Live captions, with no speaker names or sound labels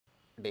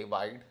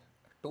divide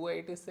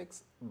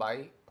 286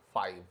 by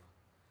 5.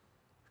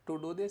 To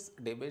do this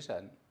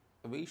division,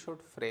 we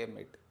should frame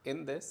it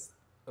in this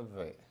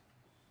way.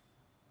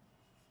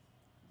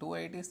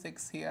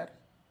 286 here,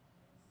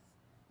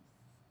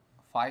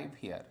 5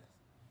 here.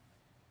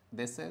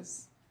 This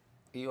is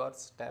your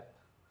step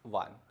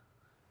 1.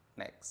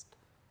 Next,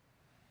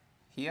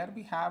 here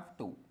we have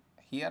 2,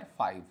 here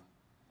 5.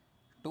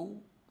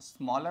 2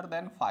 smaller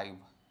than 5,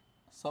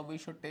 so we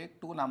should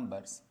take two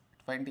numbers,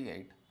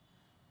 28.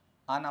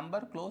 A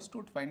number close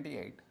to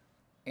 28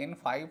 in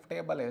 5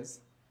 table is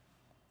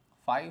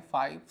 5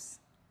 5s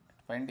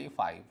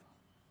 25.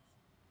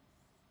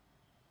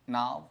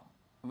 Now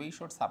we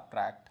should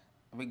subtract,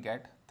 we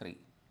get 3.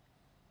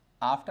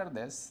 After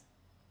this,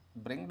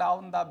 bring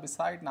down the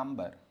beside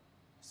number,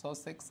 so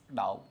 6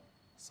 down,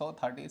 so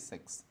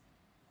 36.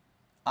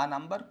 A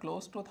number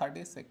close to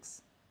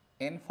 36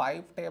 in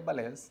 5 table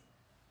is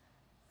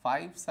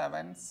 5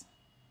 7s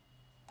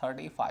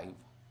 35.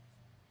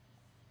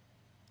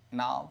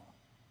 Now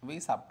we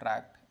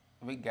subtract,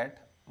 we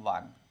get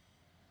 1.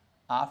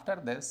 After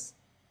this,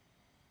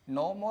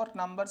 no more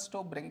numbers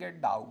to bring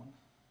it down.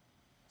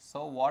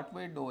 So what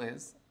we do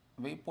is,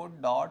 we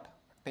put dot,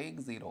 take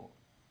 0.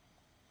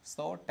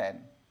 So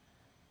 10.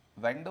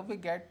 When do we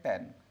get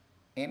 10?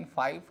 In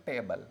 5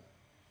 table.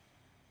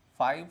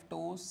 5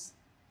 2s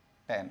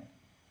 10.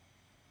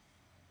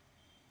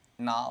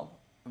 Now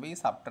we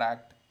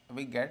subtract,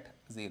 we get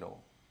 0.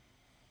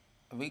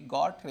 We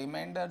got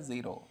remainder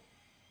 0.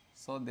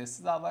 So this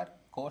is our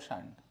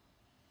quotient.